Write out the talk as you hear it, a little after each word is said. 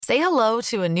Say hello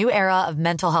to a new era of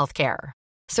mental health care.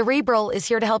 Cerebral is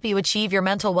here to help you achieve your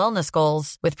mental wellness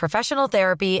goals with professional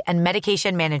therapy and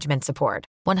medication management support.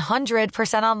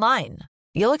 100% online.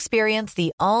 You'll experience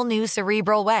the all-new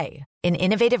Cerebral Way, an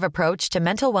innovative approach to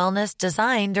mental wellness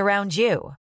designed around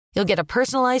you. You'll get a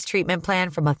personalized treatment plan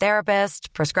from a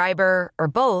therapist, prescriber, or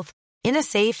both in a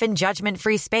safe and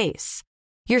judgment-free space.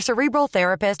 Your Cerebral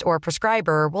therapist or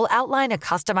prescriber will outline a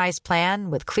customized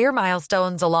plan with clear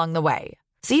milestones along the way,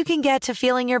 so you can get to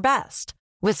feeling your best.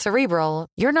 With Cerebral,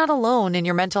 you're not alone in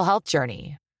your mental health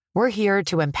journey. We're here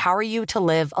to empower you to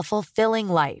live a fulfilling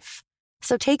life.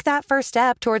 So take that first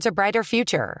step towards a brighter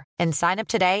future and sign up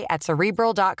today at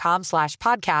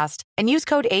Cerebral.com/podcast and use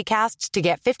code ACAST to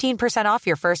get 15% off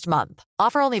your first month.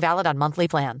 Offer only valid on monthly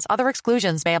plans. Other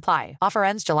exclusions may apply. Offer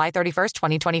ends July 31st,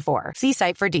 2024. See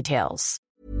site for details.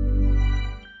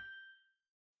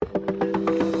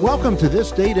 Welcome to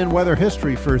This Date in Weather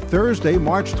History for Thursday,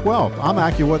 March 12th. I'm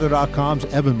AccuWeather.com's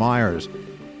Evan Myers.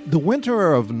 The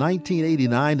winter of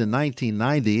 1989 to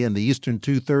 1990 in the eastern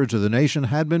two-thirds of the nation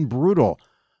had been brutal.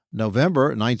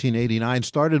 November 1989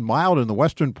 started mild in the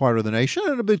western part of the nation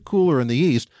and a bit cooler in the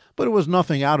east, but it was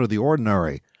nothing out of the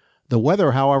ordinary. The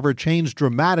weather, however, changed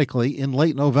dramatically in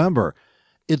late November.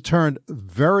 It turned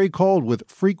very cold with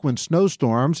frequent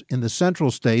snowstorms in the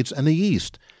central states and the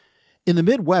east. In the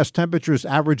Midwest, temperatures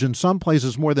averaged in some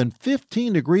places more than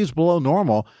 15 degrees below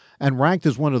normal and ranked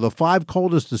as one of the 5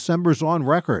 coldest Decembers on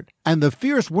record. And the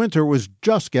fierce winter was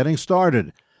just getting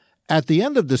started. At the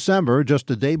end of December,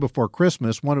 just a day before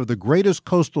Christmas, one of the greatest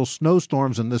coastal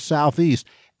snowstorms in the southeast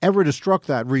ever to struck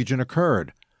that region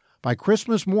occurred. By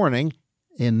Christmas morning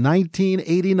in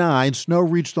 1989, snow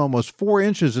reached almost 4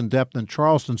 inches in depth in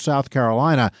Charleston, South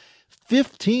Carolina,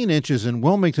 15 inches in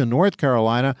Wilmington, North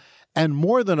Carolina, and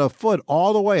more than a foot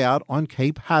all the way out on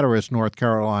Cape Hatteras, North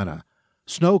Carolina.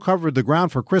 Snow covered the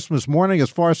ground for Christmas morning as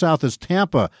far south as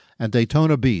Tampa and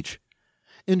Daytona Beach.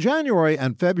 In January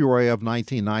and February of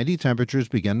 1990, temperatures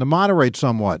began to moderate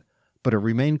somewhat, but it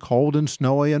remained cold and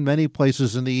snowy in many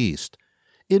places in the east.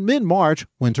 In mid-March,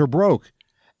 winter broke,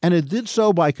 and it did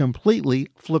so by completely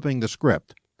flipping the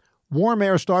script. Warm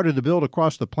air started to build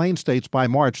across the Plain States by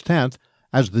March 10th,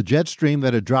 as the jet stream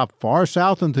that had dropped far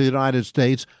south into the United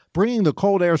States, bringing the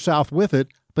cold air south with it,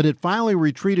 but it finally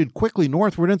retreated quickly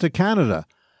northward into Canada.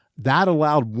 That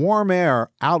allowed warm air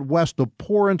out west to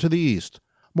pour into the east.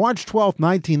 March 12,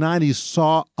 1990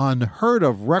 saw unheard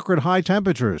of record high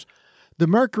temperatures. The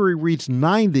mercury reached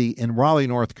 90 in Raleigh,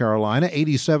 North Carolina,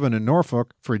 87 in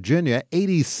Norfolk, Virginia,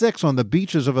 86 on the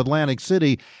beaches of Atlantic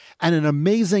City, and an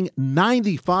amazing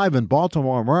 95 in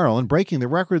Baltimore, Maryland, breaking the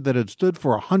record that had stood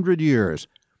for 100 years.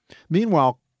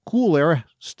 Meanwhile, cool air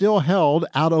still held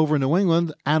out over New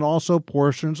England and also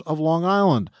portions of Long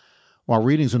Island. While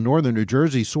readings in northern New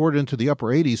Jersey soared into the upper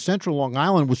 80s, central Long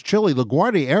Island was chilly.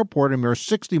 LaGuardia Airport, a mere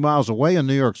 60 miles away in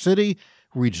New York City,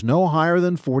 reached no higher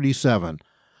than 47.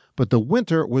 But the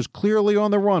winter was clearly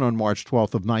on the run on March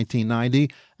 12th of 1990,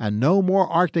 and no more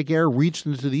Arctic air reached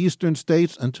into the eastern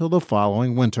states until the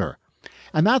following winter.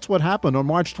 And that's what happened on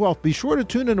March 12th. Be sure to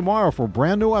tune in tomorrow for a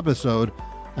brand new episode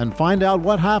and find out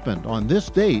what happened on this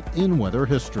date in weather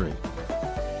history.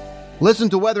 Listen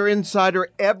to Weather Insider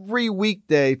every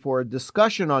weekday for a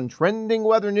discussion on trending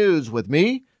weather news with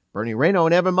me, Bernie Rayno,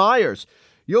 and Evan Myers.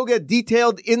 You'll get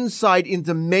detailed insight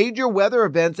into major weather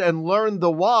events and learn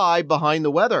the why behind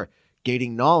the weather,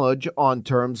 gaining knowledge on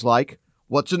terms like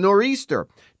what's a nor'easter.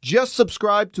 Just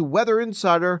subscribe to Weather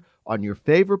Insider on your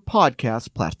favorite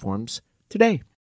podcast platforms today.